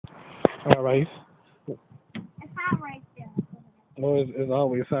All right. It's hot right there. Well, it's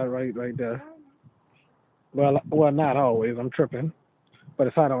always hot right there. Well, not always. I'm tripping, but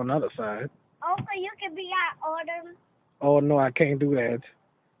it's hot on the other side. Also, you can be our order Oh no, I can't do that.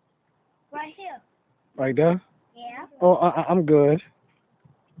 right here. Right there. Yeah. Oh, I'm good.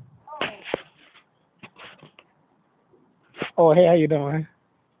 Oh. Oh, hey, how you doing?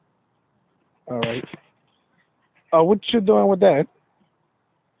 All right. Oh, what you doing with that?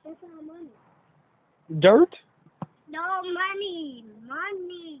 It's not money. Dirt? No money.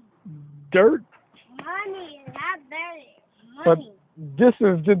 Money. Dirt? Money. Not that. But Money.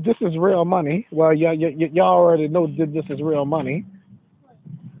 this is real money. Well, y'all already know that this is real money.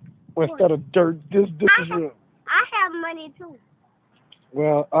 Instead of dirt, this is real. I have money too.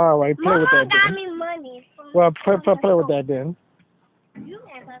 Well, all right, play with Mama that got then. me money. Well, play with that then. You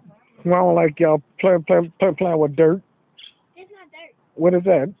can't play with it. Well, I don't like y'all playing with dirt. It's not dirt. What is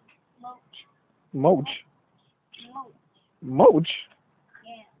that? Mulch. Mulch. Mulch. Mulch.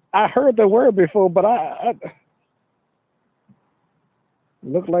 Yeah. I heard the word before, but I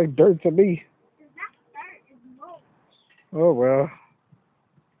look like dirt to me. It's not dirt. It's mulch. Oh well.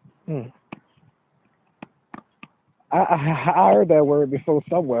 Hmm. I heard that word before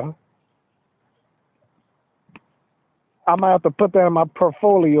somewhere. I might have to put that in my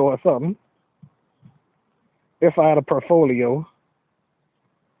portfolio or something. If I had a portfolio,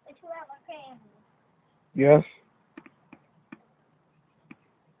 If you have a family. yes.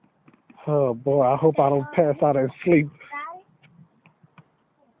 Oh boy, I hope I don't pass out and sleep.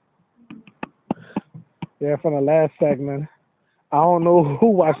 Yeah, from the last segment. I don't know who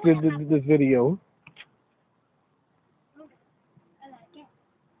watched this video.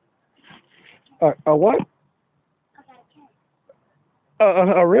 A what? I got a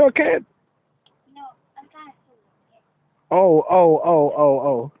cat. A real cat? No, I got a cat. Oh. Oh,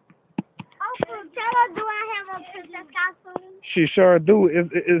 tell her, do I have a princess costume? She sure do.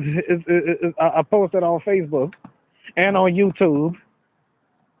 I posted on Facebook and on YouTube,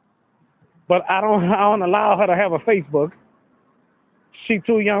 but I don't allow her to have a Facebook. She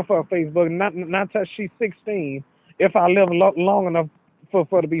too young for a Facebook. Not till she's 16. If I live long enough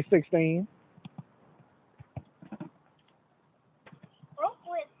for to be 16.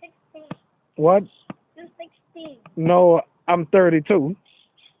 Brooklyn 16. What? You're 16. No, I'm 32. 32.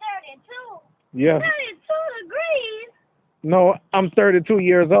 Yes. 32 degrees. No, I'm 32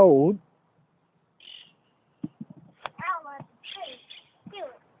 years old. I want to say, cute.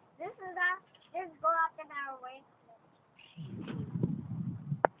 This go up in our way.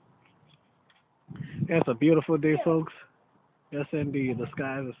 It's a beautiful day, folks. Yes, indeed. The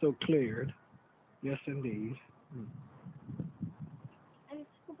skies are so cleared. Yes, indeed. I'm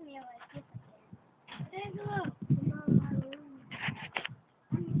scooping it like this. There's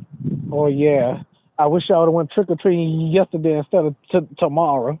Oh yeah. I wish I would have went trick or treating yesterday instead of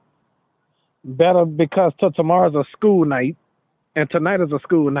tomorrow. Better because tomorrow's a school night, and tonight is a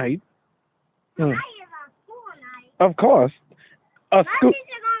school night. Tonight is our school night. Of course, a My school.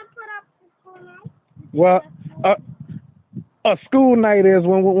 teacher gonna put up the school night. Well, a school night is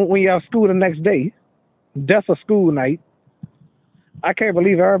when you have school the next day. That's a school night. I can't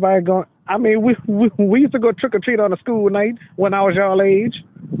believe everybody going. I mean, we used to go trick or treat on a school night when I was y'all age,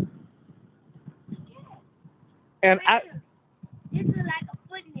 and This is like a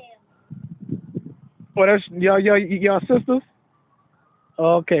footnail. well, that's y'all sisters.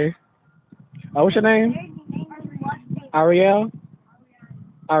 Okay. What's your name? Ariel.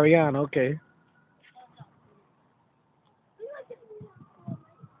 Ariane. Okay.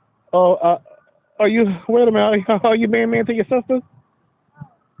 Oh, are you? Wait a minute. Are you being mean to your sister?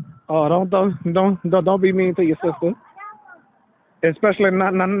 Oh, don't be mean to your sister, especially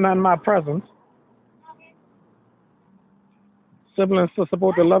not in my presence. Siblings are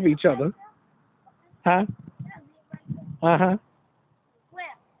supposed to love each other, huh? Uh-huh. Where?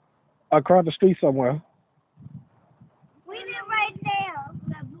 Across the street somewhere. We live right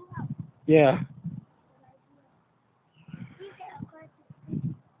there. Yeah.